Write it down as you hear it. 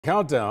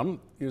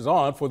Countdown is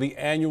on for the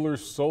annular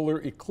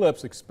solar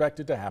eclipse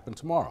expected to happen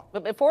tomorrow.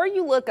 But before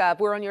you look up,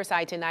 we're on your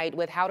side tonight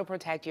with how to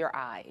protect your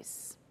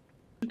eyes.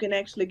 You can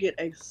actually get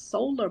a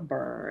solar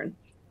burn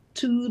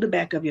to the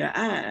back of your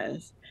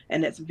eyes,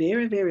 and that's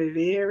very, very,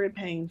 very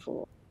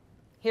painful.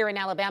 Here in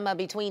Alabama,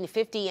 between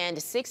 50 and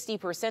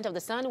 60% of the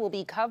sun will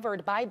be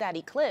covered by that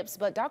eclipse.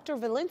 But Dr.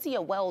 Valencia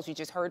Wells, you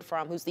just heard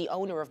from, who's the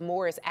owner of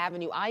Morris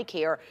Avenue Eye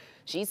Care,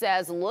 she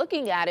says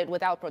looking at it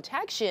without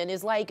protection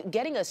is like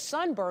getting a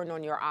sunburn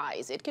on your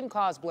eyes. It can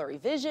cause blurry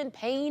vision,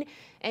 pain,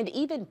 and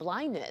even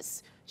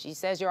blindness. She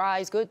says your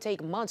eyes could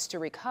take months to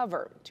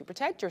recover. To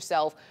protect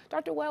yourself,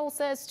 Dr. Wells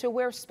says to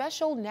wear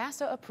special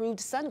NASA-approved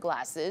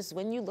sunglasses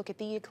when you look at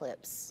the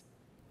eclipse.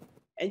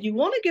 And you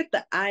want to get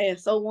the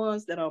ISO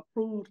ones that are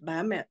approved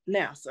by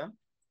NASA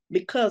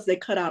because they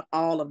cut out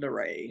all of the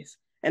rays.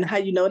 And how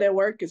you know they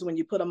work is when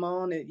you put them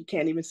on and you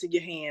can't even see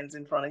your hands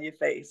in front of your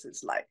face.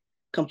 It's like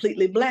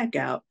completely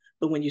blackout.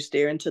 But when you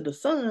stare into the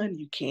sun,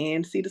 you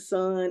can see the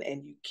sun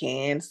and you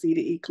can see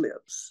the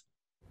eclipse.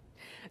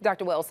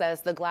 Dr. Wells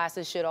says the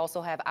glasses should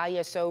also have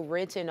ISO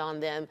written on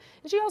them.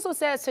 And she also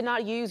says to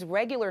not use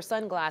regular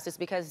sunglasses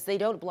because they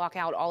don't block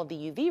out all of the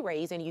UV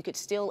rays and you could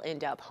still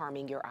end up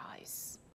harming your eyes.